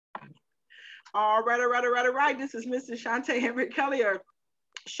All right, all right, all right, all right. This is Mrs. Shantae Henry Kelly, or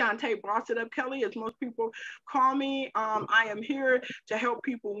Shantae Boss It Up Kelly, as most people call me. I am here to help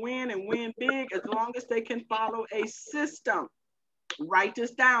people win and win big as long as they can follow a system. Write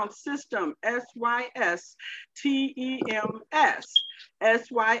this down: system, SYSTEMS, SYSTEMS,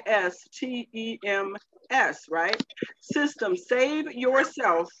 right? System, save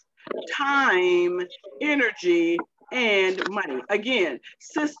yourself time, energy, and money. Again,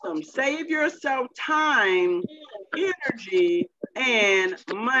 system, save yourself time, energy, and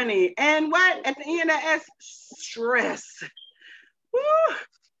money. And what? At the end of S, stress. Woo!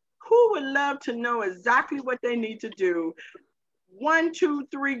 Who would love to know exactly what they need to do? 1, 2,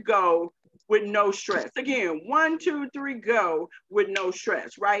 3, go with no stress. Again, 1, 2, 3, go with no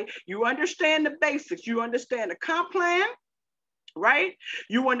stress, right? You understand the basics. You understand the comp plan, right?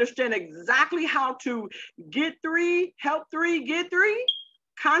 You understand exactly how to get three, help three, get three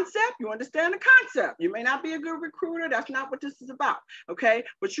concept. You understand the concept. You may not be a good recruiter. That's not what this is about. Okay.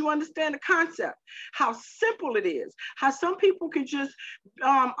 But you understand the concept, how simple it is, how some people can just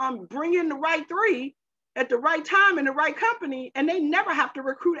bring in the right three at the right time in the right company, and they never have to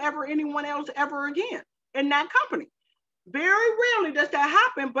recruit ever anyone else ever again in that company. Very rarely does that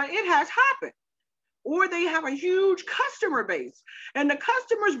happen, but it has happened. Or they have a huge customer base and the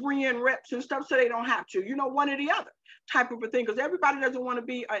customers bring in reps and stuff so they don't have to, one or the other type of a thing. Because everybody doesn't want to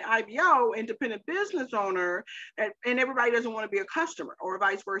be an IBO, independent business owner, and everybody doesn't want to be a customer, or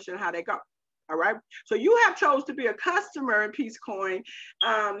vice versa, how they go. All right. So you have chose to be a customer in Peace Coin,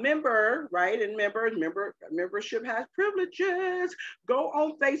 member, right? And membership has privileges. Go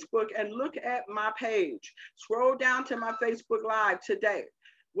on Facebook and look at my page. Scroll down to my Facebook Live today.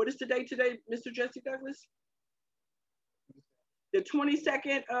 What is the date today, Mr. Jesse Douglas? The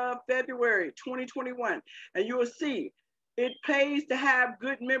 22nd of February, 2021. And you will see it pays to have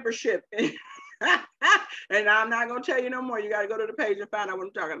good membership. And I'm not going to tell you no more. You got to go to the page and find out what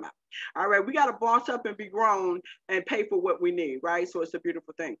I'm talking about. All right. We got to boss up and be grown and pay for what we need, right? So it's a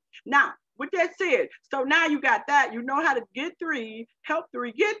beautiful thing. Now, with that said, so now you got that. You know how to get three, help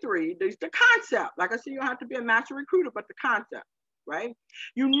three, get three. There's the concept. Like I said, you don't have to be a master recruiter, but the concept. Right?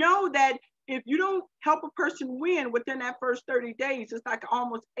 You know that if you don't help a person win within that first 30 days, it's like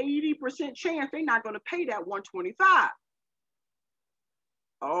almost 80% chance they're not going to pay that 125.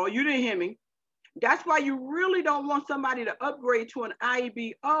 Oh, you didn't hear me. That's why you really don't want somebody to upgrade to an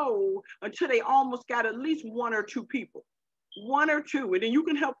IBO until they almost got at least 1 or 2 people. 1 or 2, and then you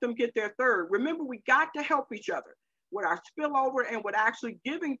can help them get their third. Remember, we got to help each other with our spillover and with actually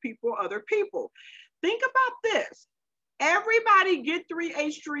giving people other people. Think about this. Everybody get three,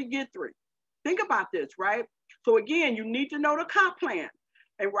 H3, get three. Think about this, right? So again, you need to know the comp plan.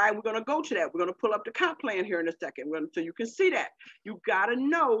 And right, we're going to go to that. We're going to pull up the comp plan here in a second so you can see that. You got to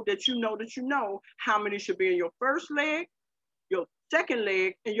know that you know how many should be in your first leg, your second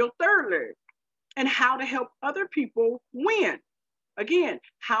leg, and your third leg, and how to help other people win. Again,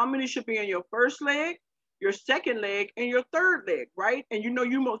 how many should be in your first leg, your second leg, and your third leg, right? And you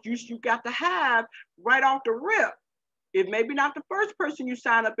got to have right off the rip. If maybe not the first person you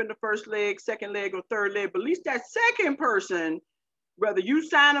sign up in the first leg, second leg, or third leg, but at least that second person, whether you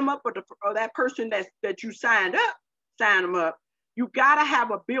sign them up or that person that you signed up, sign them up, you got to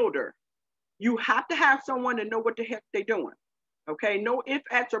have a builder. You have to have someone to know what the heck they're doing. Okay, no ifs,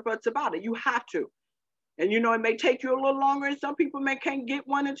 ands, or buts about it. You have to. And it may take you a little longer, and some people can't get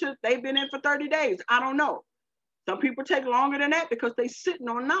one until they've been in for 30 days. I don't know. Some people take longer than that because they're sitting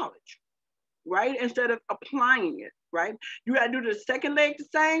on knowledge, right? Instead of applying it, right? You got to do the second leg the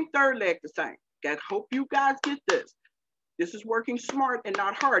same, third leg the same. I hope you guys get this. This is working smart and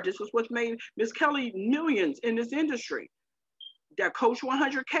not hard. This is what's made Miss Kelly millions in this industry. That Coach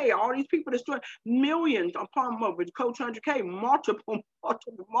 100K, all these people that's doing millions upon with Coach 100K, multiple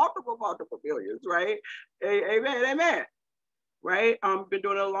millions, right? Amen, amen, right? Been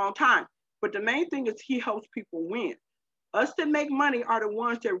doing it a long time. But the main thing is he helps people win. Us that make money are the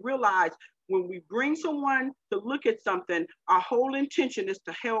ones that realize when we bring someone to look at something, our whole intention is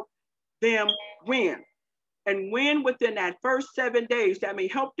to help them win. And win within that first 7 days. That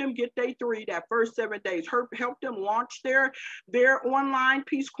means help them get day 3, that first 7 days. Help them launch their online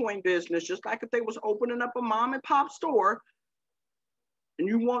Peace Coin business, just like if they was opening up a mom and pop store, and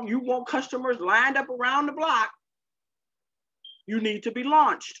you want customers lined up around the block, you need to be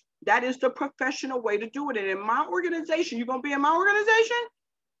launched. That is the professional way to do it. And in my organization, you're going to be in my organization?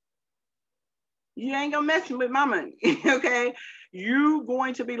 You ain't going to mess with my money, okay? You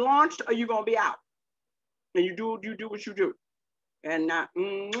going to be launched or you going to be out. And you do what you do. And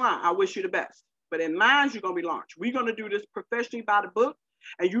I wish you the best. But in mine, you're going to be launched. We're going to do this professionally by the book.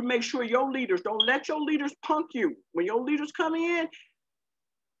 And you make sure your leaders, don't let your leaders punk you. When your leaders come in,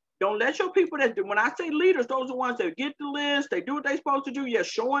 don't let your people that do, when I say leaders, those are the ones that get the list, they do what they're supposed to do. Yeah,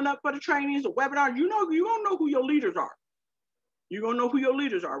 showing up for the trainings, the webinars, you know, you're gonna know who your leaders are. You're gonna know who your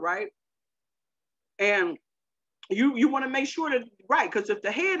leaders are, right? And you want to make sure that, right, because if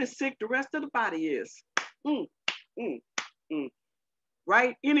the head is sick, the rest of the body is.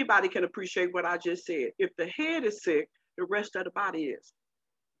 Right? Anybody can appreciate what I just said. If the head is sick, the rest of the body is.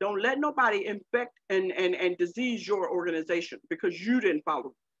 Don't let nobody infect and disease your organization because you didn't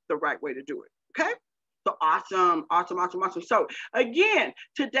follow the right way to do it. Okay? So awesome. So again,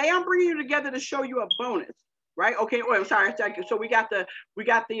 today I'm bringing you together to show you a bonus. Right? Okay. Oh, I'm sorry. So we got the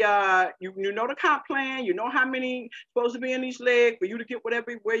you know the comp plan. You know how many supposed to be in each leg for you to get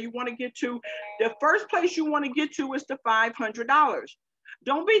where you want to get to. The first place you want to get to is the $500.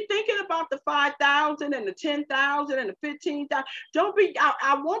 Don't be thinking about the 5,000 and the 10,000 and the 15,000. Don't be.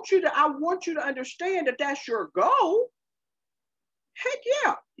 I want you to understand that that's your goal. Heck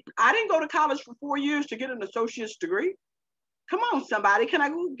yeah! I didn't go to college for 4 years to get an associate's degree. Come on, somebody. Can I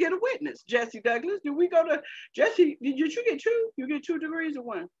go get a witness? Jesse Douglas, did we go to Jesse? Did you get two? You get 2 degrees or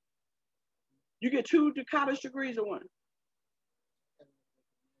one? You get 2 college degrees or one?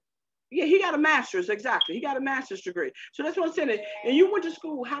 Yeah, he got a master's, exactly. He got a master's degree. So that's what I'm saying. And you went to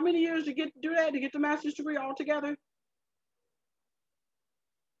school how many years to do that, to get the master's degree altogether?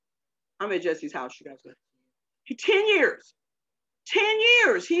 I'm at Jesse's house, you guys. 10 years. 10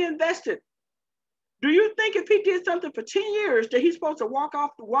 years he invested. Do you think if he did something for 10 years that he's supposed to walk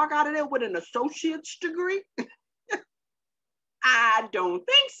out of there with an associate's degree? I don't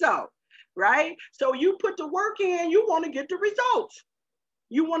think so, right? So you put the work in, you want to get the results.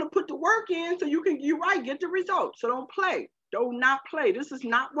 You want to put the work in so you can, get the results. So don't play. Do not play. This is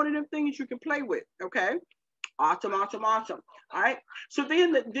not one of them things you can play with, okay? Awesome. All right. So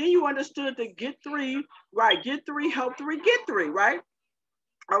then you understood the get 3, right? Get 3, help 3, get 3, right?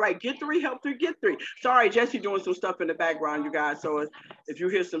 All right, get 3, help 3, get 3. Sorry, Jesse doing some stuff in the background, you guys. So if you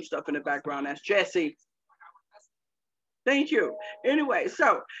hear some stuff in the background, that's Jesse. Thank you. Anyway,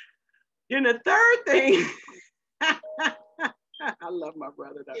 so then the third thing, I love my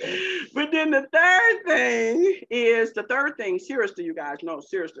brother though. But then the third thing, seriously, you guys, no,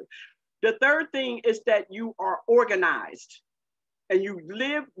 seriously. The third thing is that you are organized and you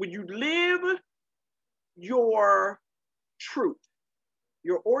live your truth.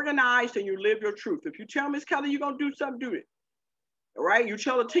 You're organized and you live your truth. If you tell Miss Kelly you're going to do something, do it. All right? You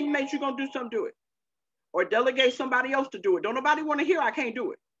tell a teammate you're going to do something, do it. Or delegate somebody else to do it. Don't nobody want to hear I can't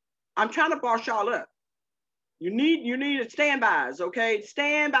do it. I'm trying to boss y'all up. You need standbys, okay?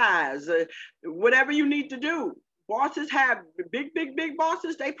 Standbys, whatever you need to do. Bosses have big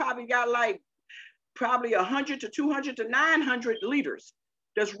bosses. They probably got like 100 to 200 to 900 leaders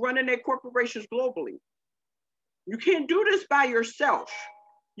that's running their corporations globally. You can't do this by yourself.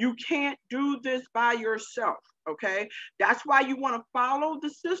 You can't do this by yourself, okay? That's why you want to follow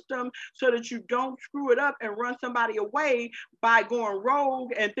the system so that you don't screw it up and run somebody away by going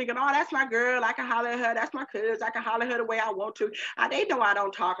rogue and thinking, oh, that's my girl, I can holler at her. That's my cousin, I can holler at her the way I want to. They know I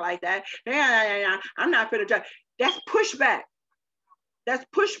don't talk like that. I'm not finna judge. That's pushback. That's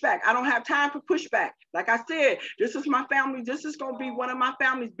pushback. I don't have time for pushback. Like I said, this is my family. This is going to be one of my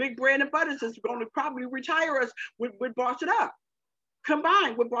family's big bread and butters. It's going to probably retire us with Boss It Up.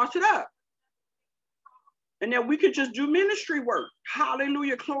 Combined with Boss It Up. And then we could just do ministry work.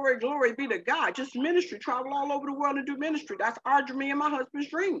 Hallelujah, glory be to God. Just ministry, travel all over the world and do ministry. That's me and my husband's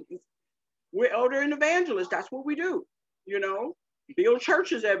dream. We're elder and evangelists. That's what we do, build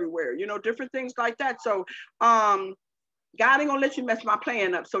churches everywhere, different things like that. So, God ain't gonna let you mess my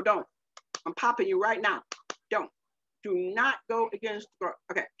plan up, so don't. I'm popping you right now. Don't. Do not go against the growth.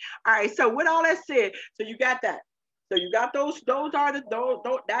 Okay. All right. So with all that said, so you got that. So you got those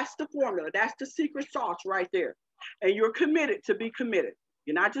that's the formula. That's the secret sauce right there. And you're committed to be committed.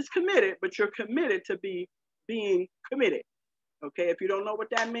 You're not just committed, but you're committed to being committed. Okay. If you don't know what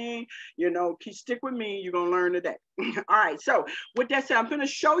that means, stick with me. You're gonna learn today. All right. So with that said, I'm gonna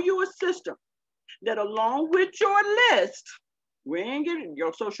show you a system that along with your list, we ain't getting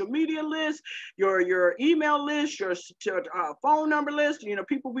your social media list, your email list, your phone number list,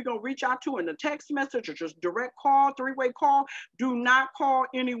 people we're going to reach out to in the text message or just direct call, 3-way call. Do not call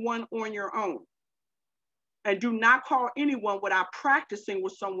anyone on your own. And do not call anyone without practicing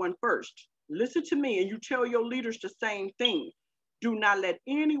with someone first. Listen to me and you tell your leaders the same thing. Do not let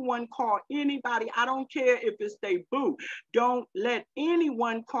anyone call anybody. I don't care if it's they boo. Don't let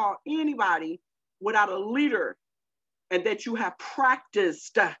anyone call anybody without a leader and that you have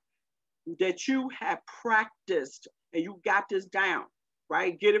practiced, and you got this down,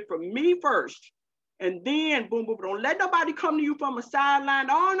 right? Get it from me first. And then boom, boom, don't let nobody come to you from a sideline.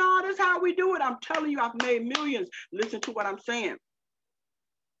 Oh no, that's how we do it. I'm telling you, I've made millions. Listen to what I'm saying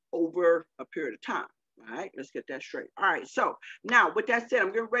over a period of time. All right, let's get that straight. All right, so now with that said,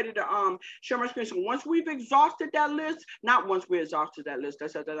 I'm getting ready to share my screen. So once we've exhausted that list, not once we exhausted that list,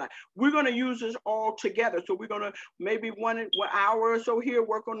 we're gonna use this all together. So we're gonna maybe one hour or so here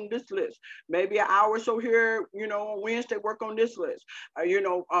work on this list, maybe an hour or so here, you know, on Wednesday work on this list.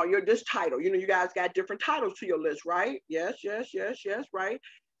 Your this title. You know, you guys got different titles to your list, right? Yes, right.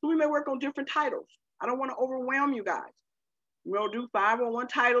 So we may work on different titles. I don't want to overwhelm you guys. We'll do 5 on one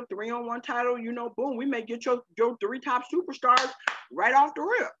title, 3 on one title, you know, boom, we may get your 3 top superstars right off the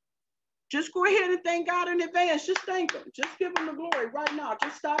rip. Just go ahead and thank God in advance. Just thank him. Just give him the glory right now.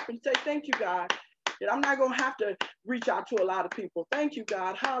 Just stop and say, thank you, God. And I'm not going to have to reach out to a lot of people. Thank you,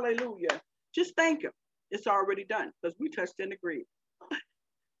 God. Hallelujah. Just thank him. It's already done because we touched and agreed.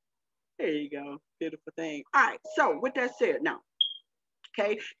 There you go. Beautiful thing. All right. So with that said, now,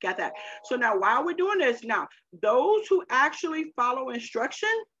 okay, got that. So now while we're doing this, now those who actually follow instruction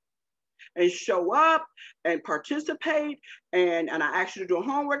and show up and participate, and I ask you to do a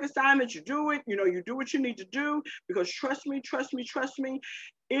homework assignment, you do it, you know, you do what you need to do, because trust me,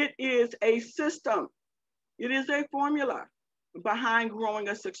 it is a system. It is a formula behind growing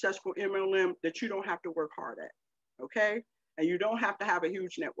a successful MLM that you don't have to work hard at, okay? And you don't have to have a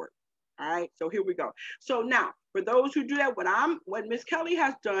huge network. All right, so here we go. So now, for those who do that, what Miss Kelly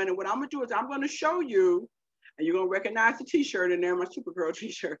has done, and what I'm gonna do is I'm gonna show you, and you're gonna recognize the t-shirt in there, my Supergirl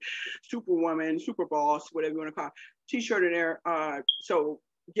t-shirt, Superwoman, Superboss, whatever you wanna call it, t-shirt in there. So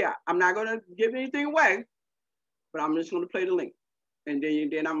yeah, I'm not gonna give anything away, but I'm just gonna play the link. And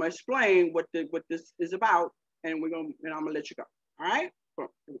then I'm gonna explain what this is about, and I'm gonna let you go. All right, boom,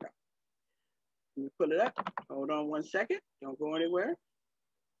 here we go. Let me pull it up. Hold on one second, don't go anywhere.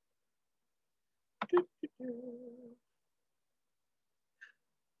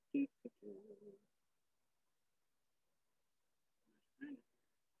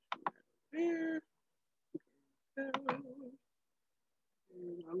 There.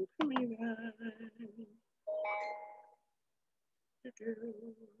 I'm coming back.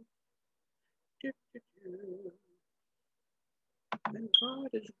 And God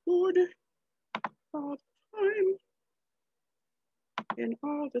is good all the time. And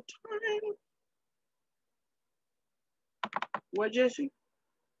all the time. What, Jesse?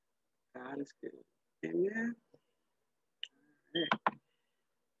 God is good. Amen.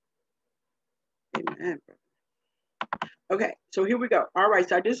 Amen. Okay, so here we go. All right,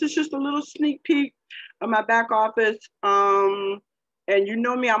 so this is just a little sneak peek of my back office. And you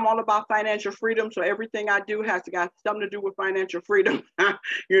know me, I'm all about financial freedom. So everything I do has got something to do with financial freedom,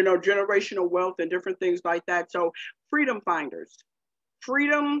 you know, generational wealth and different things like that. So Freedom Finders.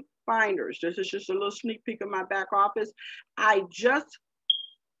 This is just a little sneak peek of my back office. I just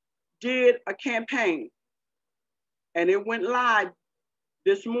did a campaign and it went live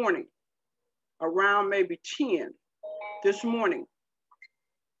this morning around maybe 10 this morning.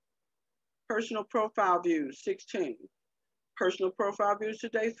 Personal profile views, 16. Personal profile views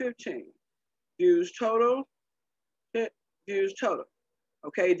today, 15. Views total.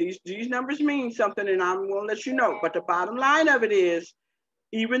 Okay, these numbers mean something and I'm gonna let you know. But the bottom line of it is,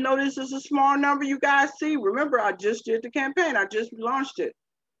 even though this is a small number you guys see, remember I just did the campaign, I just launched it.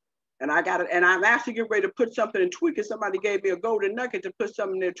 And I got it, and I'm actually getting ready to put something and tweak it. Somebody gave me a golden nugget to put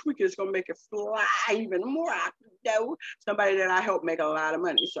something there, tweak it. It's gonna make it fly even more. Somebody that I help make a lot of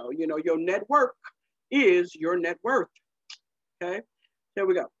money. So, you know, your network is your net worth. Okay, there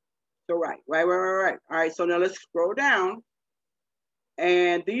we go. So right. All right, so now let's scroll down.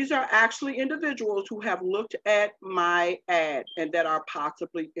 And these are actually individuals who have looked at my ad and that are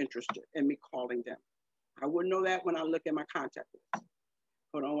possibly interested in me calling them. I wouldn't know that when I look at my contact list.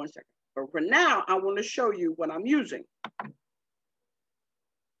 Hold on one second. But for now, I want to show you what I'm using.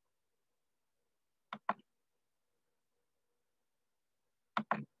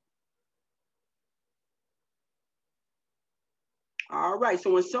 All right,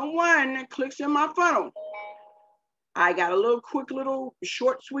 so when someone clicks in my funnel, I got a quick little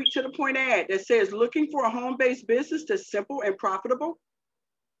short, sweet, to the point ad that says, looking for a home-based business that's simple and profitable?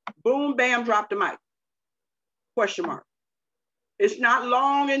 Boom, bam, drop the mic. Question mark. It's not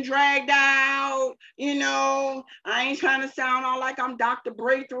long and dragged out, you know. I ain't trying to sound all like I'm Dr.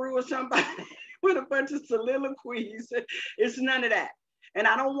 Breakthrough or somebody with a bunch of soliloquies. It's none of that. And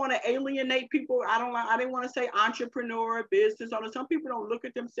I don't want to alienate people. I didn't want to say entrepreneur, business owner. Some people don't look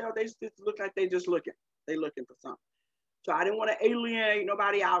at themselves. They just look like they just looking. They looking for something. So I didn't want to alienate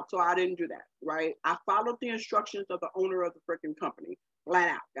nobody out. So I didn't do that, right? I followed the instructions of the owner of the freaking company. flat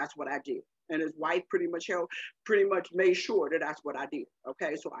out. That's what I did. And his wife pretty much made sure that that's what I did.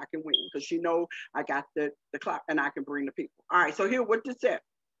 Okay, so I can win because she know I got the clock and I can bring the people. All right, so here what this said.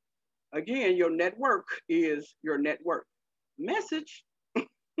 Again, your network is your network. Message.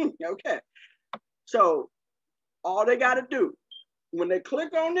 Okay, so all they got to do when they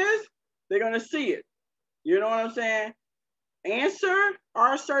click on this, they're gonna see it. You know what I'm saying? Answer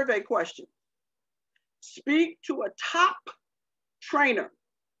our survey question. Speak to a top trainer.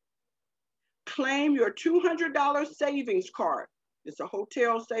 Claim your $200 savings card. It's a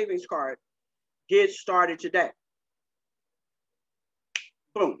hotel savings card. Get started today.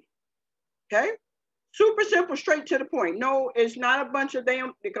 Boom. Okay? Super simple, straight to the point. No, it's not a bunch of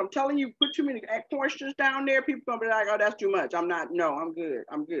damn, I'm telling you, put too many questions down there, people gonna be like, oh, that's too much. I'm not, no, I'm good.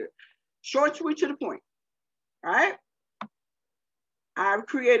 I'm good. Short, sweet, to the point. All right? I've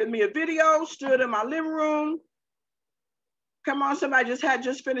created me a video, stood in my living room. Come on, somebody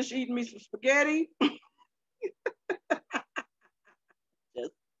just finished eating me some spaghetti.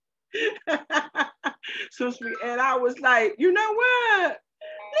 And I was like, you know what?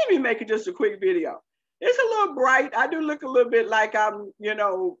 Let me make it just a quick video. It's a little bright. I do look a little bit like I'm,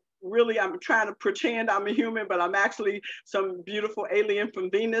 really I'm trying to pretend I'm a human, but I'm actually some beautiful alien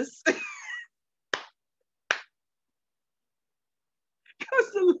from Venus.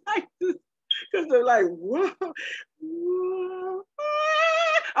 Because they're like, whoa.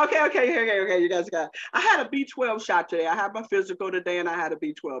 Okay, you guys got it. I had a B12 shot today. I had my physical today and I had a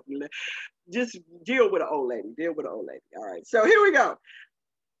B12. Just deal with an old lady. All right, so here we go.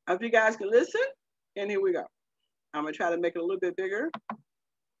 I hope you guys can listen, and here we go. I'm gonna try to make it a little bit bigger.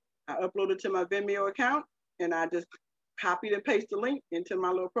 I uploaded to my Vimeo account and I just copied and pasted the link into my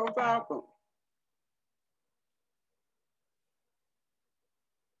little profile, boom.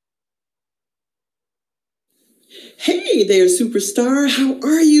 Hey there, superstar. How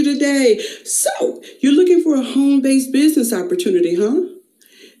are you today? So, you're looking for a home-based business opportunity, huh?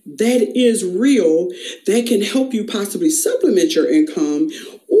 That is real, that can help you possibly supplement your income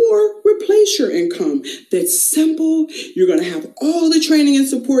or replace your income. That's simple. You're going to have all the training and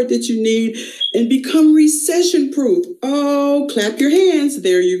support that you need and become recession proof. Oh, clap your hands.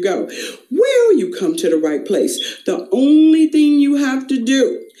 There you go. Well, you come to the right place. The only thing you have to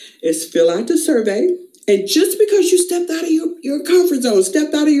do is fill out the survey. And just because you stepped out of your comfort zone,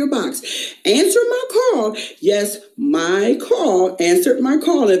 stepped out of your box, answer my call. Yes, my call, answered my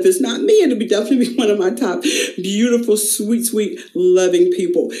call. If it's not me, it'll definitely be one of my top beautiful, sweet, loving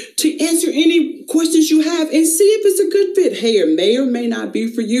people to answer any questions you have and see if it's a good fit. Hey, it may or may not be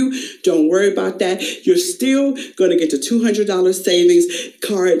for you. Don't worry about that. You're still going to get the $200 savings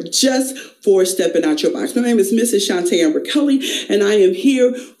card just for stepping out your box. My name is Mrs. Shantae Amber Kelly, and I am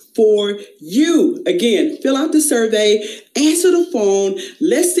here for you. Again, fill out the survey, answer the phone.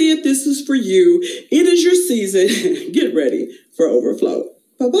 Let's see if this is for you. It is your season. Get ready for overflow.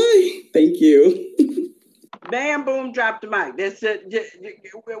 Bye-bye. Thank you. Bam, boom, drop the mic. That's it.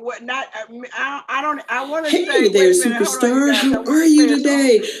 What not? I want to say. Hey there, superstar. How are you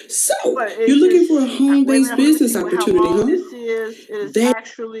today? So, you're looking for a home-based business opportunity, huh? This is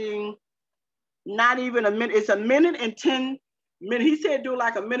actually not even a minute. It's a minute and 10 minutes. He said do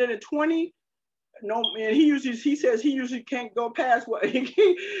like a minute and 20. No, and he says he usually can't go past what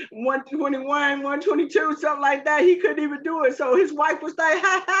 121, 122, something like that. He couldn't even do it. So his wife was like,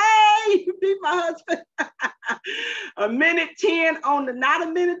 hey, you beat my husband. A minute 10 on the, not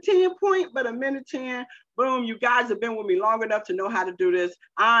a minute 10 point, but a minute 10. Boom, you guys have been with me long enough to know how to do this.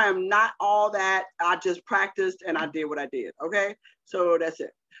 I am not all that. I just practiced and I did what I did. Okay, so that's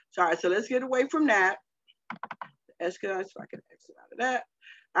it. Sorry, so let's get away from that. Let's get on, so I can exit out of that.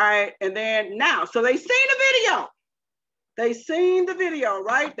 All right, and then now, so they seen the video. They seen the video,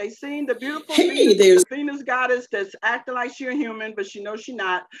 right? They seen the beautiful Venus goddess that's acting like she's a human, but she knows she's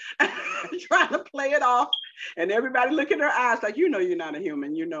not, trying to play it off. And everybody look in her eyes like, you know, you're not a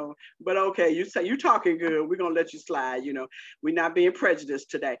human, you know. But okay, you say you're talking good. We're gonna let you slide, you know. We're not being prejudiced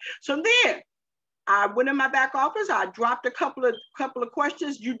today. So then I went in my back office. I dropped a couple of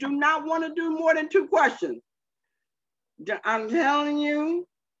questions. You do not want to do more than 2 questions. I'm telling you.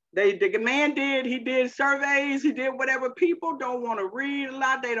 The man he did surveys, he did whatever. People don't want to read a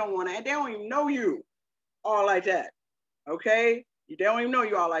lot. They don't even know you all like that. Okay? They don't even know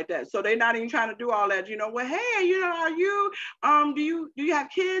you all like that. So they're not even trying to do all that. You know, well, hey, you know, are you, do you have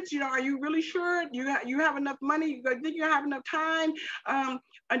kids? You know, are you really sure? You have enough money? Do you have enough time? And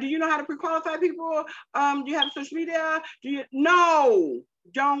do you know how to pre-qualify people? Do you have social media? No,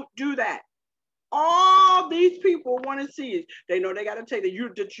 don't do that. All these people want to see is they know they got to tell you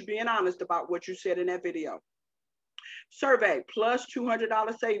that you're being honest about what you said in that video. survey plus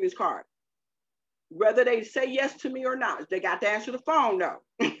 $200 savings card. Whether they say yes to me or not, they got to answer the phone though.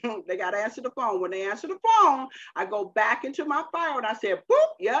 They got to answer the phone. When they answer the phone, I go back into my file and I said, boop,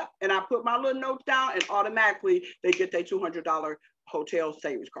 yep. And I put my little notes down and automatically they get their $200 hotel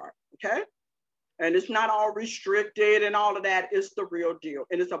savings card, okay? And it's not all restricted and all of that. It's the real deal.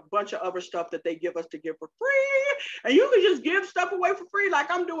 And it's a bunch of other stuff that they give us to give for free. And you can just give stuff away for free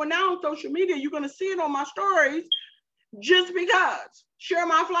like I'm doing now on social media. You're going to see it on my stories just because. Share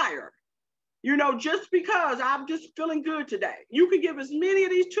my flyer. You know, just because I'm just feeling good today. You can give as many of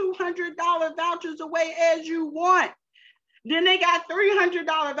these $200 vouchers away as you want. Then they got $300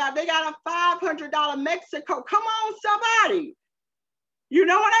 voucher. They got a $500 Mexico. Come on, somebody. You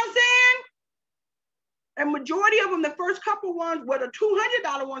know what I'm saying? And majority of them, the first couple ones, where the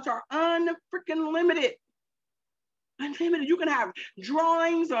 $200 ones are unfreaking limited. Unlimited. You can have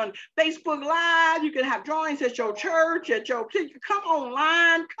drawings on Facebook Live. You can have drawings at your church, at your, come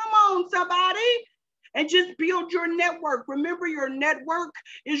online. Come on, somebody. And just build your network. Remember, your network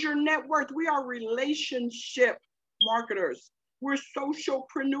is your net worth. We are relationship marketers. We're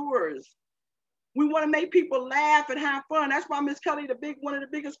socialpreneurs. We want to make people laugh and have fun. That's why Miss Kelly, one of the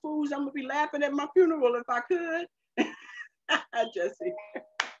biggest fools, I'm going to be laughing at my funeral if I could. Jesse.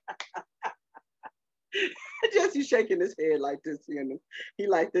 Jesse shaking his head like this, you know. He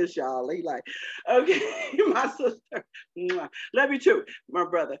like this, y'all. He like, okay, my sister. Love you too, my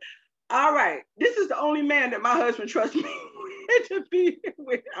brother. All right, this is the only man that my husband trusts me to be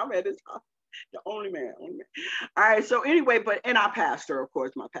with. I'm at his house. The only man. All right, so anyway, and our pastor, of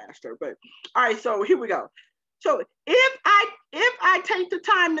course, my pastor. But all right, so here we go. So if I take the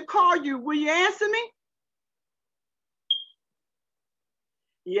time to call you, will you answer me?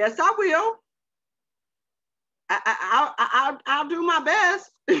 Yes, I will. I'll do my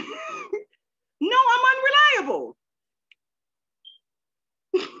best. No, I'm unreliable.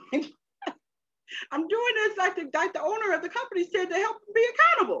 I'm doing this like the owner of the company said to help them be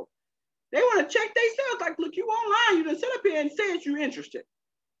accountable. They want to check themselves. Like, look, you online. You done sit up here and said you're interested.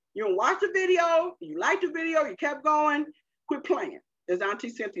 You don't watch the video. You like the video. You kept going. Quit playing. As Auntie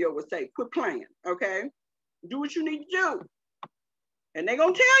Cynthia would say, quit playing, okay? Do what you need to do. And they're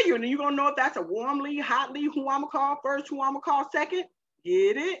going to tell you, and you're going to know if that's a warm lead, hot lead, who I'm going to call first, who I'm going to call second.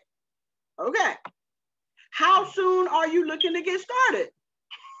 Get it? Okay. How soon are you looking to get started?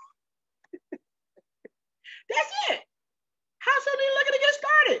 That's it. How soon are you looking to get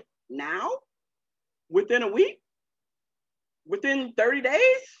started? Now? Within a week? Within 30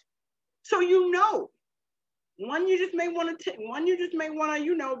 days? So you know. One you just may want to,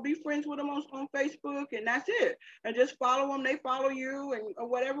 you know, be friends with them on Facebook, and that's it. And just follow them. They follow you, and or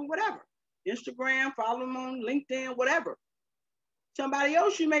whatever. Instagram, follow them on LinkedIn, whatever. Somebody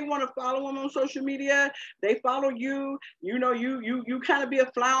else you may want to follow them on social media. They follow you. You know, you kind of be a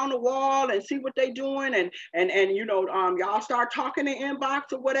fly on the wall and see what they doing, and you know, y'all start talking in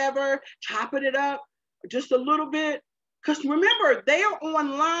inbox or whatever, chopping it up just a little bit. Because remember, they are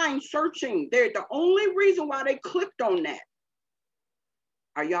online searching. They're the only reason why they clicked on that.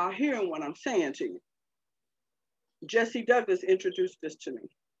 Are y'all hearing what I'm saying to you? Jesse Douglas introduced this to me.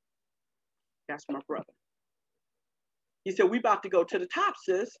 That's my brother. He said, we about to go to the top,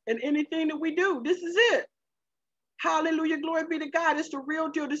 sis. And anything that we do, this is it. Hallelujah, glory be to God. It's the real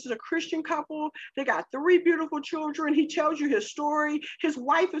deal. This is a Christian couple. They got 3 beautiful children. He tells you his story. His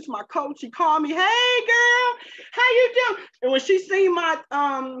wife is my coach. He called me, hey girl, how you doing? And when she seen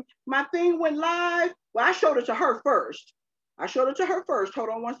my thing went live, well, I showed it to her first. Hold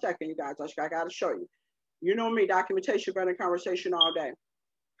on one second, you guys. I got to show you. You know me, documentation, better conversation all day.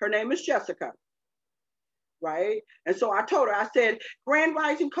 Her name is Jessica. Right? And so I told her, I said, Grand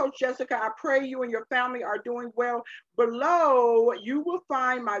Rising Coach Jessica, I pray you and your family are doing well. Below, you will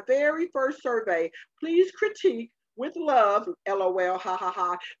find my very first survey. Please critique with love, LOL, ha, ha,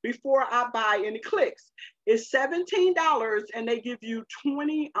 ha, before I buy any clicks. It's $17 and they give you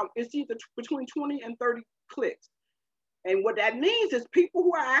 20, it's either between 20 and 30 clicks. And what that means is people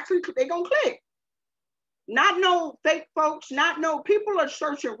who are actually, they're going to click. Not no fake folks, not no, people are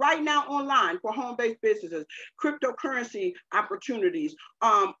searching right now online for home-based businesses, cryptocurrency opportunities,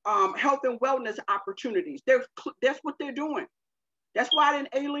 health and wellness opportunities. That's what they're doing. That's why I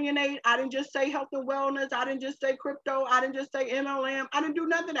didn't alienate. I didn't just say health and wellness. I didn't just say crypto. I didn't just say MLM. I didn't do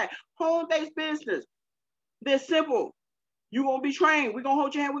nothing of that. Home-based business. They're simple. You're going to be trained. We're going to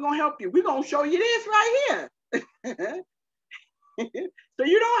hold your hand. We're going to help you. We're going to show you this right here. So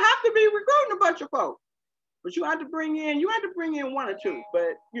you don't have to be recruiting a bunch of folks. But you have to bring in 1 or 2,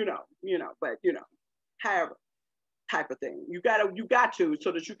 but however. type of thing. You got to,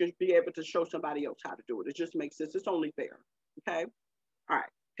 so that you can be able to show somebody else how to do it. It just makes sense. It's only fair. Okay. All right.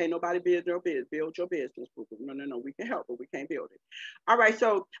 Can't nobody build your business. Build your business. No. We can help, but we can't build it. All right.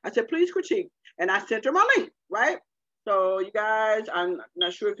 So I said, please critique. And I sent her my link, right? So you guys, I'm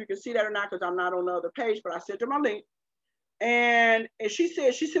not sure if you can see that or not because I'm not on the other page, but I sent her my link. And she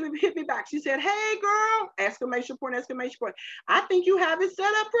hit me back. She said, hey girl, exclamation point, exclamation point. I think you have it set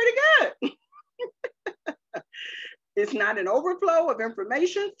up pretty good. It's not an overflow of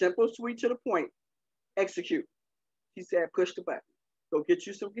information, simple, sweet, to the point. Execute. She said, push the button. Go get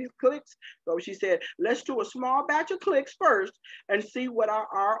you some clicks. So she said, let's do a small batch of clicks first and see what our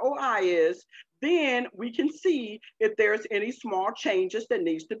ROI is. Then we can see if there's any small changes that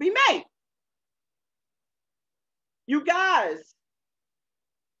needs to be made. You guys,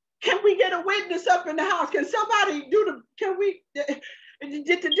 can we get a witness up in the house? Can somebody did the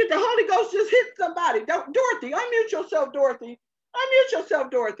Holy Ghost just hit somebody? Dorothy, unmute yourself, Dorothy. Unmute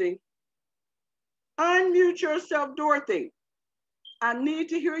yourself, Dorothy. Unmute yourself, Dorothy. I need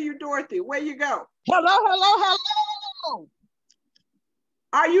to hear you, Dorothy. Where you go? Hello.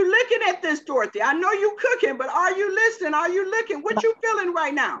 Are you looking at this, Dorothy? I know you cooking, but are you listening? Are you looking? What you feeling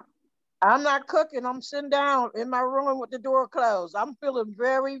right now? I'm not cooking. I'm sitting down in my room with the door closed. I'm feeling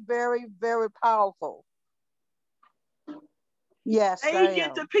very, very, very powerful. Yes, they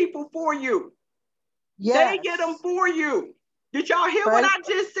get the people for you. Yes. They get them for you. Did y'all hear what I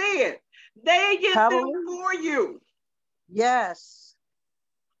just said? They get them for you. Yes.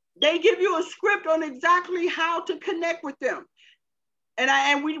 They give you a script on exactly how to connect with them.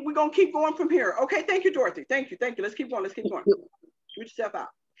 And we're going to keep going from here. Okay, thank you, Dorothy. Thank you. Let's keep going. Get yourself out.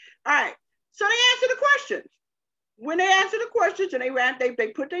 All right, so they answer the questions. When they answer the questions and they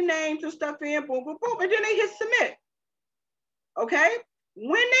put their names and stuff in, boom, boom, boom, and then they hit submit. Okay,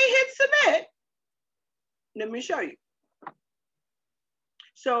 when they hit submit, let me show you.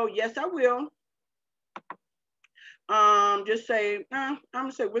 So yes, I will. Just say, I'm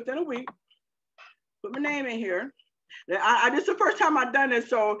gonna say within a week, put my name in here. This is the first time I've done this,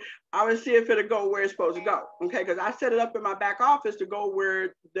 so I will see if it'll go where it's supposed to go. Okay, because I set it up in my back office to go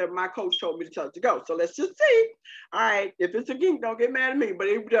where my coach told me to tell it to go. So let's just see. All right, if it's a geek, don't get mad at me, but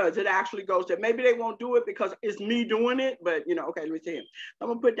it does. It actually goes there. Maybe they won't do it because it's me doing it, but okay, let me see. I'm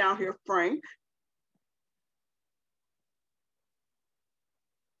gonna put down here Frank.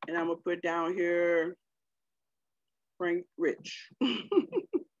 And I'm gonna put down here Frank Rich.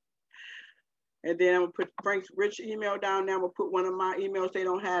 And then I'm gonna put Frank's Rich email down there. I'm gonna put one of my emails they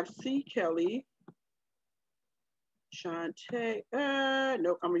don't have. C. Kelly. Shantae.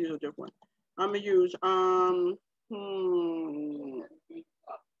 Nope, I'm gonna use a different one. I'm gonna use Oh,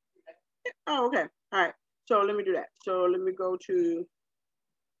 okay. All right. So let me do that. So let me go to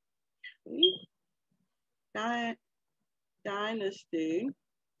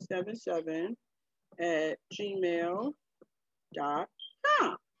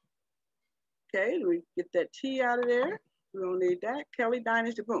dynasty77@gmail.com. Okay, let me get that T out of there. We don't need that. Kelly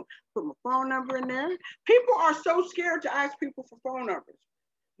Dynasty, boom. Put my phone number in there. People are so scared to ask people for phone numbers.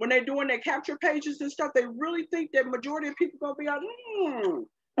 When they're doing their capture pages and stuff, they really think that majority of people gonna be like, Ooh,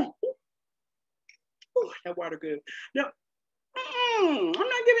 that water good. No, I'm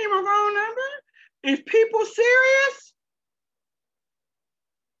not giving you my phone number. If people serious,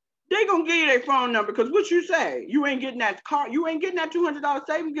 they gonna give you their phone number because what you say, you ain't getting that car, you ain't getting that $200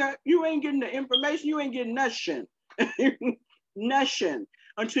 savings, you ain't getting the information, you ain't getting nothing, nothing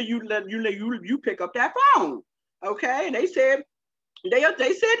until you pick up that phone. Okay, and they said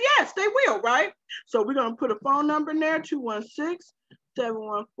yes, they will, right? So we're gonna put a phone number in there,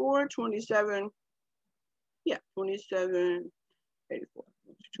 216-714-27. Yeah, 2784.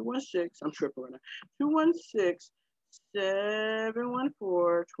 216. I'm tripping right now.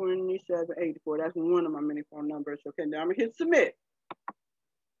 216-714-2784. That's one of my many phone numbers. Okay, now I'm gonna hit submit.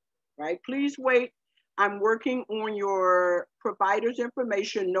 Right, please wait. I'm working on your provider's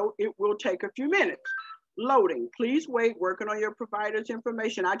information. Note it will take a few minutes. Loading. Please wait. Working on your provider's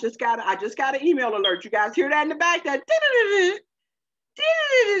information. I just got an email alert. You guys hear that in the back? That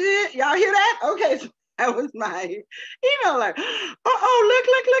y'all hear that? Okay, so that was my email alert.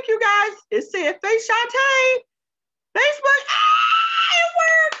 Look, you guys. It said Face Shantae. Facebook. It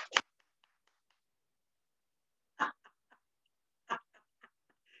worked.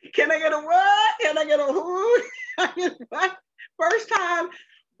 Can I get a what? Can I get a who? First time,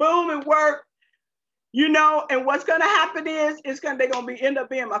 boom, it worked. And what's gonna happen is they're gonna end up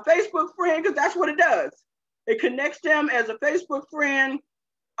being my Facebook friend because that's what it does. It connects them as a Facebook friend.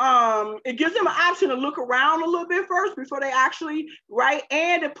 It gives them an option to look around a little bit first before they actually write,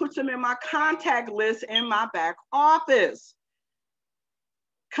 and it puts them in my contact list in my back office.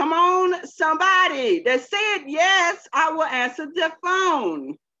 Come on, somebody that said, yes, I will answer the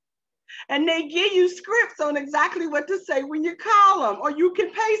phone. And they give you scripts on exactly what to say when you call them, or you can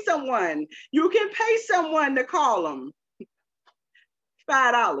pay someone. You can pay someone to call them.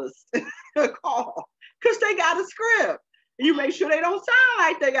 $5 a call, because they got a script. You make sure they don't sound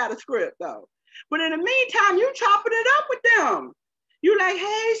like they got a script though. But in the meantime, you chopping it up with them. You like,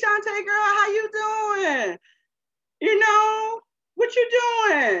 hey, Shantae girl, how you doing? You know, what you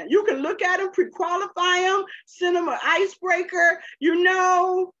doing? You can look at them, pre-qualify them, send them an icebreaker, you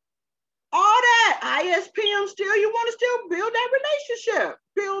know, all that. ISP them still, you want to still build that relationship.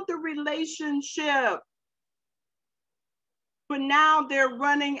 Build the relationship. But now they're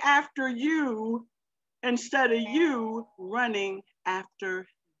running after you instead of you running after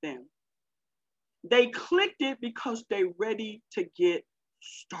them. They clicked it because they're ready to get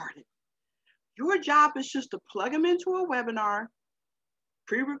started. Your job is just to plug them into a webinar,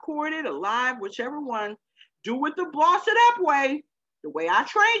 pre-recorded or live, whichever one. Do it the Boss It Up way, the way I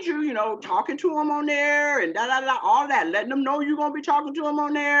trained you, you know, talking to them on there and all that, letting them know you're going to be talking to them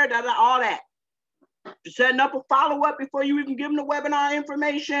on there, all that. Setting up a follow-up before you even give them the webinar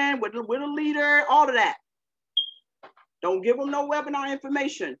information with a leader, all of that. Don't give them no webinar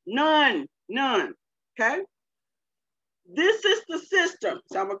information. None, okay? This is the system.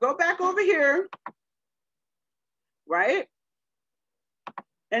 So I'm gonna go back over here, right?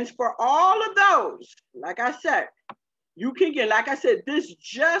 And for all of those, like I said, you can get, like I said, this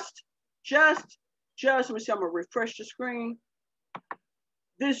just, let me see, I'm gonna refresh the screen.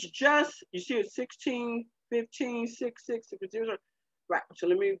 This just, you see it's 16, 15, 6, 6, 6, 0. Right, so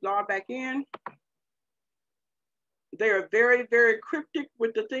let me log back in. They are very, very cryptic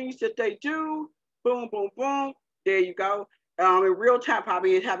with the things that they do. Boom, boom, boom. There you go. In real time,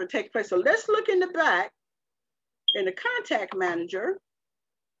 probably it haven't taken place. So let's look in the back in the contact manager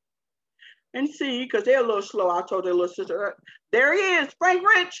and see, because they're a little slow. I told their little sister, there he is, Frank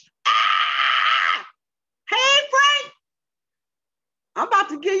Rich. Ah! Hey, Frank. I'm about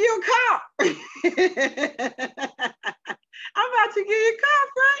to give you a call. I'm about to give you a call,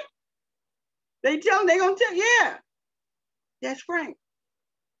 Frank. They tell them, they're going to tell, yeah, that's Frank.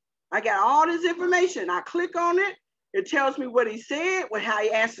 I got all this information. I click on it. It tells me what he said, how he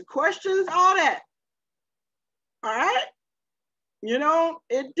answered questions, all that. All right? You know,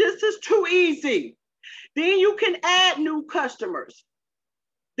 this is too easy. Then you can add new customers.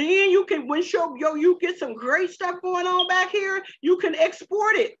 Then you can, when you get some great stuff going on back here, you can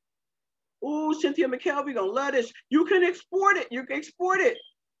export it. Ooh, Cynthia McKelvey gonna love this. You can export it. You can export it,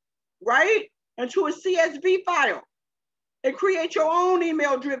 right? Into a CSV file and create your own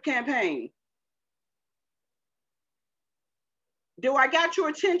email drip campaign. Do I got your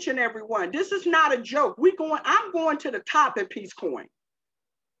attention, everyone? This is not a joke. I'm going to the top at Peacecoin.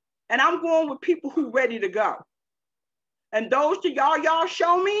 And I'm going with people who ready to go. And those to y'all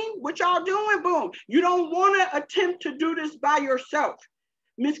show me what y'all doing, boom. You don't want to attempt to do this by yourself.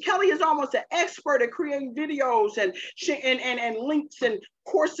 Ms. Kelly is almost an expert at creating videos and links and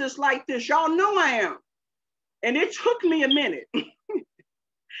courses like this. Y'all know I am. And it took me a minute.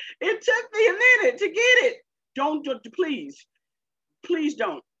 It took me a minute to get it. Don't, please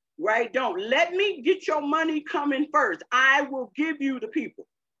don't, right? Don't. Let me get your money coming first. I will give you the people.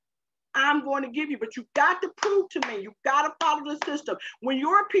 I'm going to give you, but you got to prove to me, you got to follow the system. When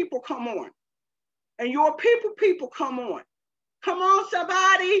your people come on, and your people come on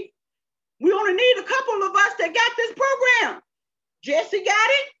somebody. We only need a couple of us that got this program. Jesse got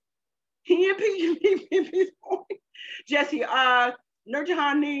it. He and Jesse,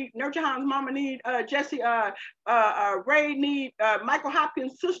 Nurjahan's mama need, Jesse, Ray need, Michael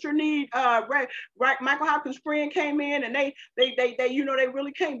Hopkins' sister need, Ray, Michael Hopkins' friend came in and they, you know, they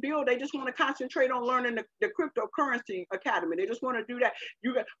really can't build. They just want to concentrate on learning the cryptocurrency academy. They just want to do that.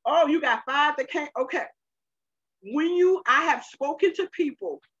 You got 5 that can't, okay. I have spoken to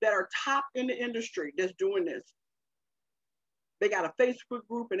people that are top in the industry that's doing this. They got a Facebook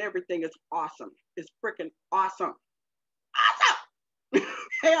group and everything. It's awesome. It's freaking awesome. Awesome.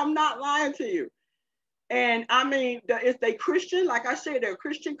 Hey, I'm not lying to you. And I mean, if they Christian, like I said, they're a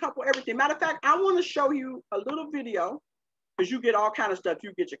Christian couple, everything. Matter of fact, I want to show you a little video because you get all kind of stuff.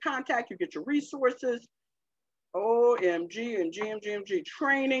 You get your contact, you get your resources. OMG and GMG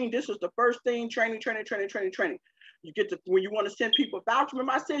training. This is the first thing, training. You get to, when you want to send people vouchers.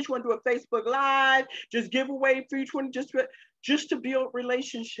 Remember I said you want to do a Facebook Live, just give away free 20, just to build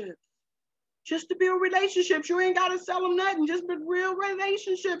relationships. Just to build relationships. You ain't got to sell them nothing. Just build real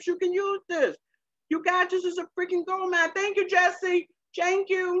relationships. You can use this. You guys, this is a freaking gold mine. Thank you, Jesse. Thank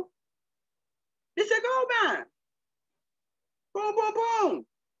you. It's a gold mine. Boom, boom, boom.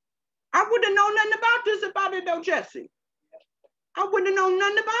 I wouldn't have known nothing about this if I didn't know Jesse. I wouldn't have known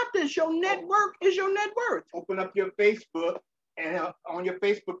nothing about this. Your network is your net worth. Open up your Facebook, and on your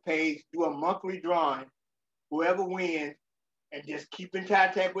Facebook page, do a monthly drawing. Whoever wins, and just keep in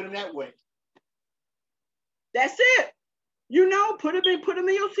contact with them that way. That's it. You know, put them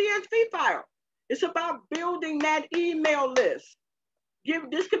in your CSV file. It's about building that email list.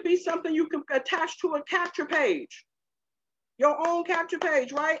 This could be something you can attach to a capture page. Your own capture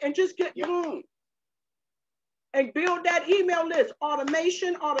page, right? And just get boom. And build that email list.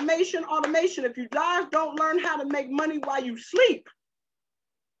 Automation, automation, automation. If you guys don't learn how to make money while you sleep,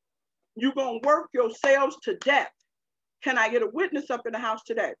 you're going to work yourselves to death. Can I get a witness up in the house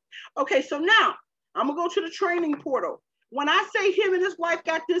today? Okay, so now I'm going to go to the training portal. When I say him and his wife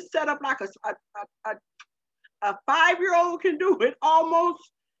got this set up like a 5-year-old can do it almost,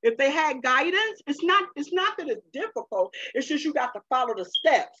 if they had guidance, it's not that it's difficult. It's just you got to follow the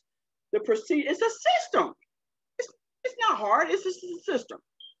steps, the procedure. It's a system. It's not hard. It's just a system.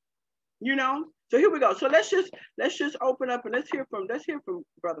 You know. So here we go. So let's just open up and let's hear from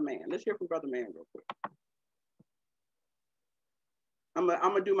Brother Man. Let's hear from Brother Man real quick. I'm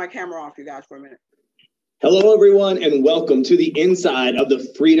gonna do my camera off, you guys, for a minute. Hello, everyone, and welcome to the inside of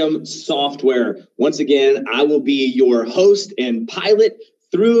the Freedom Software. Once again, I will be your host and pilot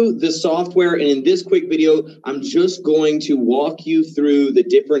through the software. And in this quick video, I'm just going to walk you through the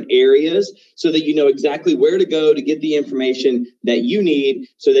different areas so that you know exactly where to go to get the information that you need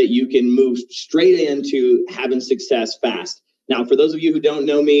so that you can move straight into having success fast. Now, for those of you who don't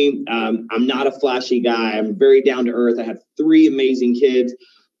know me, I'm not a flashy guy. I'm very down to earth. I have 3 amazing kids,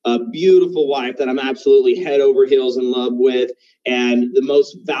 a beautiful wife that I'm absolutely head over heels in love with. And the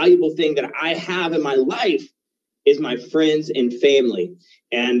most valuable thing that I have in my life is my friends and family.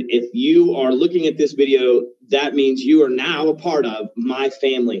 And if you are looking at this video, that means you are now a part of my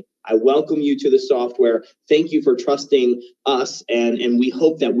family. I welcome you to the software. Thank you for trusting us. And we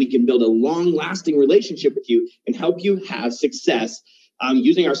hope that we can build a long-lasting relationship with you and help you have success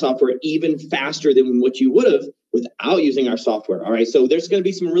using our software even faster than what you would have without using our software. All right. So there's going to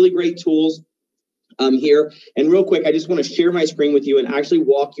be some really great tools here. And real quick, I just want to share my screen with you and actually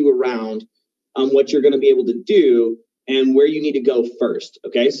walk you around what you're going to be able to do and where you need to go first.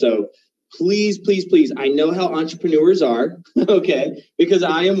 Okay. So please, please, please. I know how entrepreneurs are. Okay. Because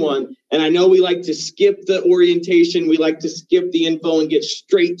I am one. And I know we like to skip the orientation. We like to skip the info and get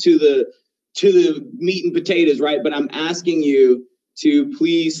straight to the meat and potatoes. Right. But I'm asking you to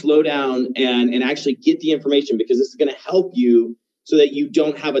please slow down and actually get the information, because this is going to help you so that you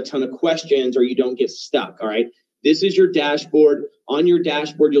don't have a ton of questions or you don't get stuck. All right. This is your dashboard. On your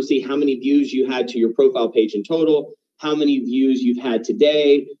dashboard, you'll see how many views you had to your profile page in total, how many views you've had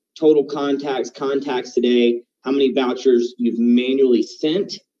today, total contacts today, how many vouchers you've manually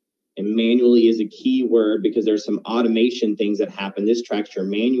sent. And manually is a key word because there's some automation things that happen. This tracks your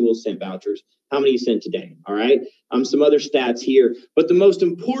manual sent vouchers. How many you sent today? All right. Some other stats here. But the most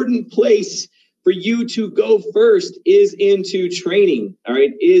important place for you to go first is into training. All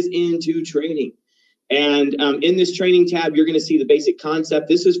right. Is into training. And in this training tab, you're going to see the basic concept.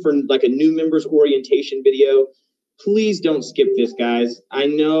 This is for like a new members orientation video. Please don't skip this, guys. I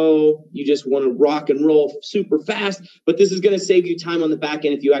know you just want to rock and roll super fast, but this is going to save you time on the back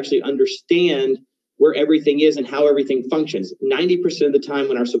end if you actually understand where everything is and how everything functions. 90% of the time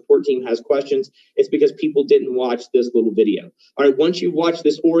when our support team has questions, it's because people didn't watch this little video. All right, once you've watched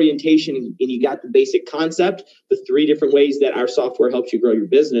this orientation and you got the basic concept, the 3 different ways that our software helps you grow your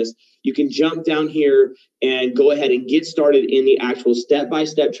business, you can jump down here and go ahead and get started in the actual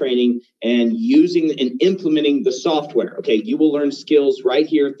step-by-step training and using and implementing the software. Okay, you will learn skills right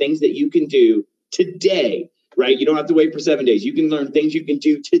here, things that you can do today, right? You don't have to wait for 7 days. You can learn things you can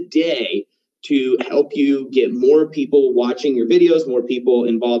do today to help you get more people watching your videos, more people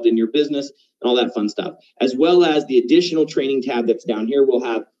involved in your business, and all that fun stuff. As well as the additional training tab that's down here. We'll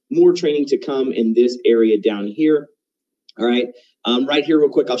have more training to come in this area down here. All right. Right here, real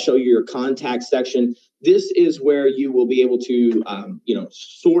quick, I'll show you your contact section. This is where you will be able to,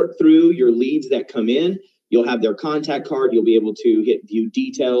 sort through your leads that come in. You'll have their contact card. You'll be able to hit view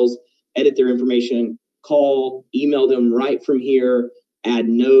details, edit their information, call, email them right from here, add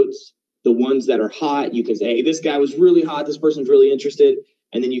notes. The ones that are hot, you can say, hey, this guy was really hot. This person's really interested.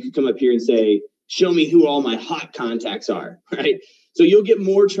 And then you can come up here and say, show me who all my hot contacts are, right? So you'll get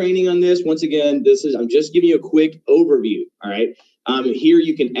more training on this. Once again, I'm just giving you a quick overview, all right? Here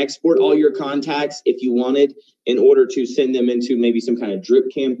you can export all your contacts if you wanted in order to send them into maybe some kind of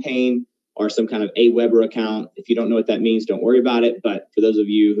drip campaign or some kind of Aweber account. If you don't know what that means, don't worry about it. But for those of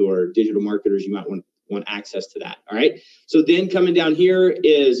you who are digital marketers, you might want access to that. All right. So then coming down here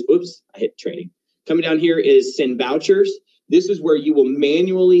is, oops, I hit training. Coming down here is send vouchers. This is where you will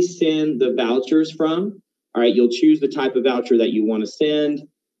manually send the vouchers from. All right. You'll choose the type of voucher that you want to send.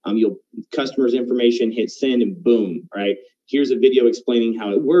 You'll customer's information, hit send, and boom. All right. Here's a video explaining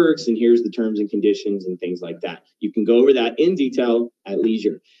how it works, and here's the terms and conditions and things like that. You can go over that in detail at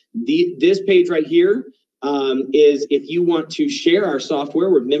leisure. This page right here is if you want to share our software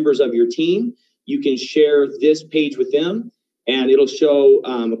with members of your team, you can share this page with them, and it'll show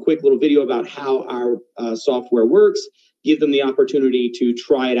a quick little video about how our software works, give them the opportunity to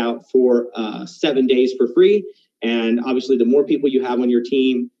try it out for 7 days for free. And obviously, the more people you have on your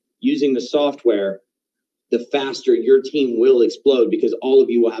team using the software, the faster your team will explode, because all of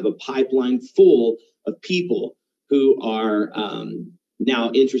you will have a pipeline full of people who are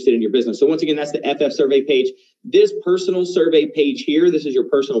now interested in your business. So once again, that's the FF survey page. This personal survey page here, this is your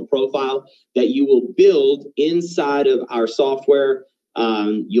personal profile that you will build inside of our software.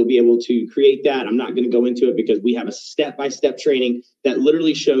 You'll be able to create that. I'm not going to go into it because we have a step-by-step training that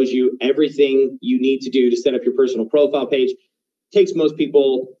literally shows you everything you need to do to set up your personal profile page. Takes most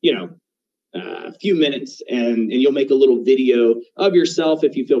people, a few minutes, and you'll make a little video of yourself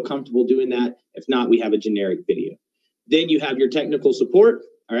if you feel comfortable doing that. If not, we have a generic video. Then you have your technical support,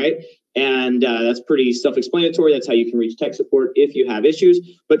 all right? And that's pretty self-explanatory. That's how you can reach tech support if you have issues.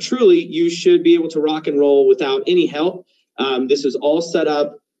 But truly, you should be able to rock and roll without any help. This is all set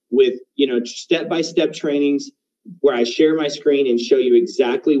up with, step-by-step trainings where I share my screen and show you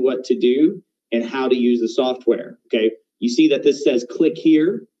exactly what to do and how to use the software, okay? You see that this says click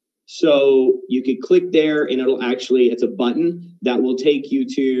here. So you could click there and it's a button that will take you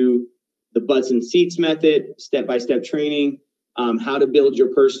to the butts and seats method, step-by-step training, how to build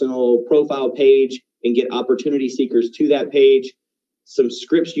your personal profile page and get opportunity seekers to that page, some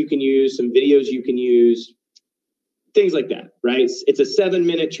scripts you can use, some videos you can use, things like that, right? It's a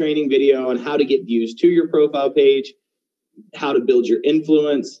 7-minute training video on how to get views to your profile page, how to build your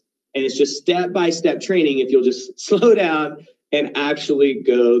influence. And it's just step-by-step training if you'll just slow down and actually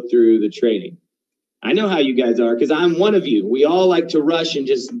go through the training. I know how you guys are, because I'm one of you. We all like to rush and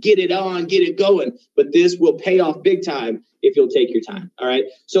just get it on, get it going. But this will pay off big time if you'll take your time, all right?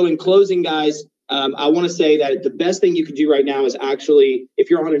 So in closing, guys, I want to say that the best thing you can do right now is actually, if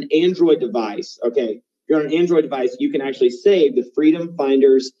you're on an Android device, okay? If you're on an Android device, you can actually save the Freedom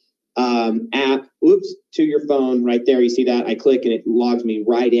Finders app, to your phone right there. You see that? I click and it logs me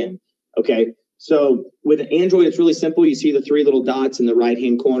right in, okay? So with Android, it's really simple. You see the 3 little dots in the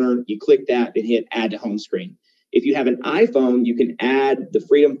right-hand corner. You click that and hit add to home screen. If you have an iPhone, you can add the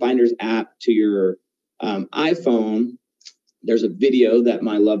Freedom Finders app to your iPhone. There's a video that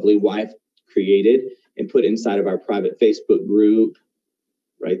my lovely wife created and put inside of our private Facebook group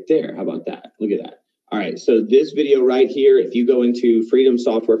right there. How about that? Look at that. All right. So this video right here, if you go into Freedom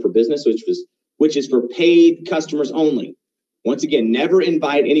Software for Business, which is for paid customers only. Once again, never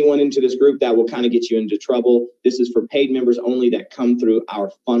invite anyone into this group. That will kind of get you into trouble. This is for paid members only that come through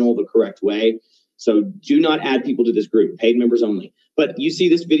our funnel the correct way. So do not add people to this group, paid members only. But you see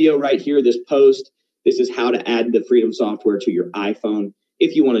this video right here, this post. This is how to add the Freedom software to your iPhone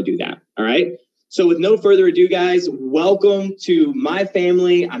if you want to do that. All right. So with no further ado, guys, welcome to my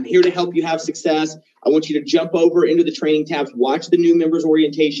family. I'm here to help you have success. I want you to jump over into the training tabs, watch the new members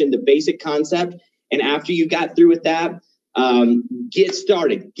orientation, the basic concept. And after you got through with that, get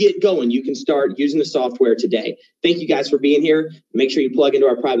started, get going. You can start using the software today. Thank you guys for being here. Make sure you plug into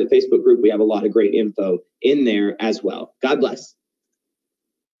our private Facebook group. We have a lot of great info in there as well. God bless.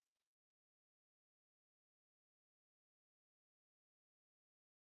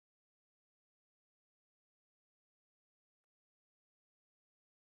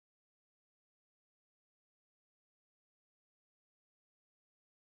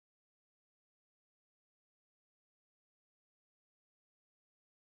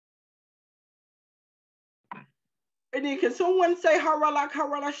 And then can someone say harala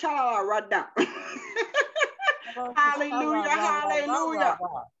shalala right now? Hallelujah, hallelujah.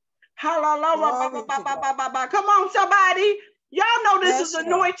 Hallelujah. Come on, somebody. Y'all know this is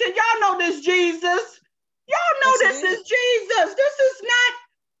anointed. Y'all know this Jesus. Y'all know this is Jesus. This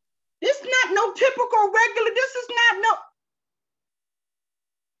is not no typical regular. This is not no.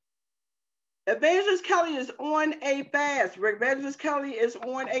 Evangelist Kelly is on a fast. Evangelist Kelly is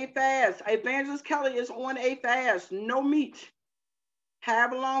on a fast. Evangelist Kelly is on a fast. No meat.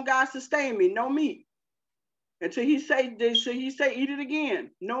 However long God sustain me, no meat. Until he say, eat it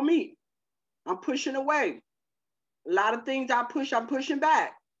again. No meat. I'm pushing away. A lot of things I'm pushing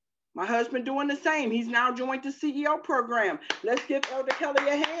back. My husband doing the same. He's now joined the CEO program. Let's give Elder Kelly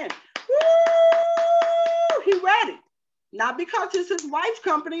a hand. Woo! He ready. Not because it's his wife's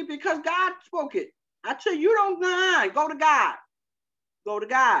company, because God spoke it. I tell you, don't mind. Go to God. Go to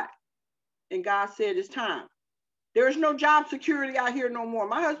God. And God said it's time. There's no job security out here no more.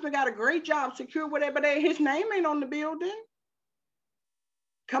 My husband got a great job secure, whatever, but his name ain't on the building.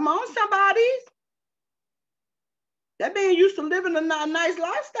 Come on, somebody. That man used to live in a nice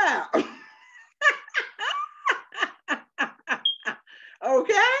lifestyle.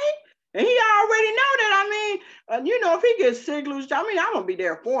 Okay? And he already know that. I mean, you know, if he gets sick, I'm gonna be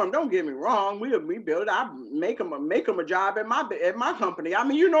there for him. Don't get me wrong. We build. I make him a job at my company. I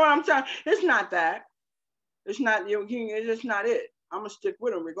mean, you know what I'm saying? It's not that. It's not, it's just not it. I'm gonna stick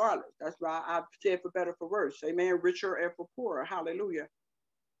with him regardless. That's why I said for better, for worse. Amen. Richer and for poorer. Hallelujah.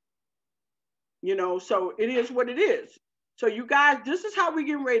 You know, so it is what it is. So you guys, this is how we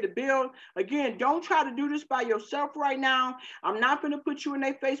getting ready to build. Again, don't try to do this by yourself right now. I'm not going to put you in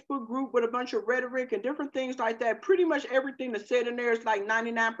a Facebook group with a bunch of rhetoric and different things like that. Pretty much everything that's said in there is like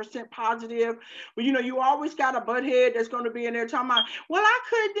 99% positive. But you know, you always got a butthead that's going to be in there talking about, well, I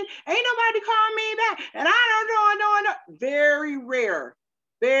couldn't, ain't nobody call me back. And I don't know. Very rare.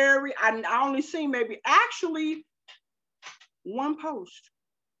 I only seen maybe actually one post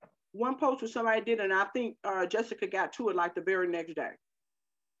where somebody did, and I think Jessica got to it like the very next day.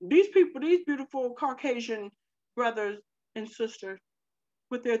 These people, these beautiful Caucasian brothers and sisters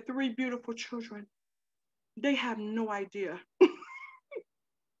with their 3 beautiful children, they have no idea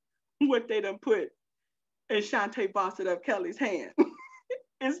what they done put in Shantae Boss It Up Kelly's hand.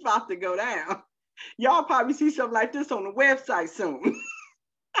 It's about to go down. Y'all probably see something like this on the website soon.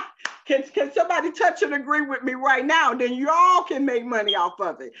 Can somebody touch and agree with me right now? Then y'all can make money off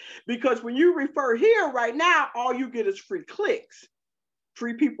of it. Because when you refer here right now, all you get is free clicks.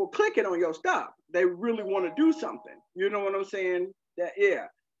 Free people clicking on your stuff. They really want to do something. You know what I'm saying? That, yeah.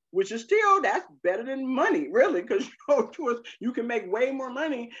 Which is still, that's better than money, really, because you can make way more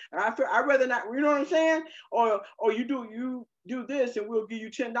money. And I'd rather not, you know what I'm saying? Or you do this and we'll give you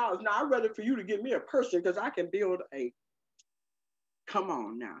 $10. Now, I'd rather for you to give me a person, because I can build a, come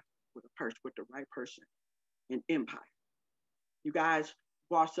on now, with the right person, an empire. You guys,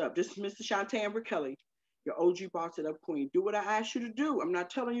 boss up. This is Mr. Shantae Amber Kelly, your OG boss it up queen. Do what I asked you to do. I'm not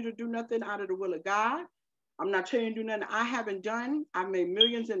telling you to do nothing out of the will of God. I'm not telling you to do nothing I haven't done. I've made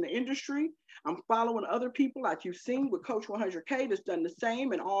millions in the industry. I'm following other people like you've seen with Coach 100K that's done the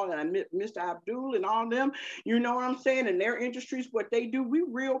same, and all, and Mr. Abdul and all them. You know what I'm saying? In their industries, what they do, we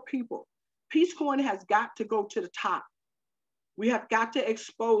real people. Peace Coin has got to go to the top. We have got to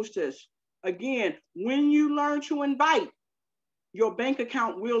expose this. Again, when you learn to invite, your bank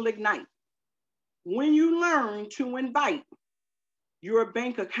account will ignite. When you learn to invite, your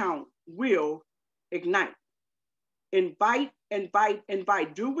bank account will ignite. Invite, invite,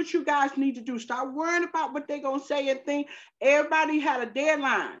 invite. Do what you guys need to do. Stop worrying about what they're going to say and think. Everybody had a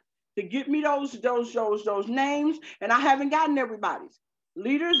deadline to get me those names, and I haven't gotten everybody's.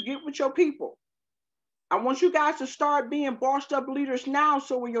 Leaders, get with your people. I want you guys to start being bossed up leaders now,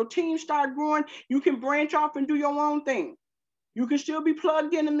 so when your team start growing, you can branch off and do your own thing. You can still be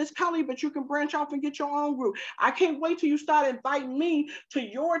plugged in Miss Kelly, but you can branch off and get your own group. I can't wait till you start inviting me to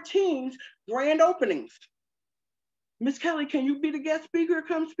your team's grand openings. Miss Kelly, can you be the guest speaker?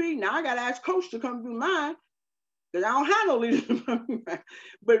 Come speak. Now I got to ask Coach to come do mine, because I don't have no leaders.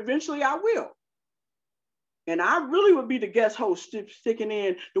 But eventually I will. And I really would be the guest host, sticking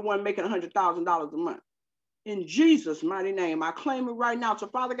in the one making $100,000 a month. In Jesus' mighty name, I claim it right now. So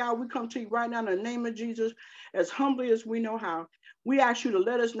Father God, we come to you right now in the name of Jesus, as humbly as we know how. We ask you to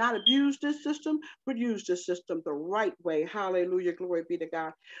let us not abuse this system, but use this system the right way. Hallelujah, glory be to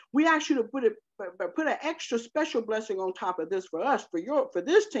God. We ask you to put an extra special blessing on top of this for us, for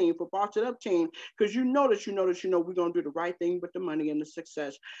this team, for Boss It Up team, because you know we're going to do the right thing with the money and the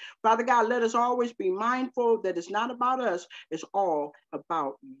success. Father God, let us always be mindful that it's not about us, it's all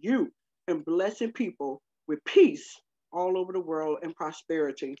about you and blessing people with peace all over the world and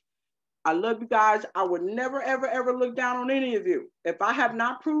prosperity. I love you guys. I would never, ever, ever look down on any of you. If I have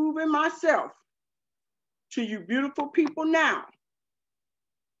not proven myself to you beautiful people now,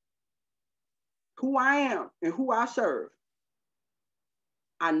 who I am and who I serve,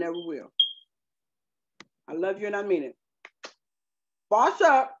 I never will. I love you and I mean it. Boss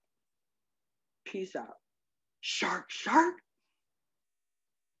up. Peace out. Shark, shark.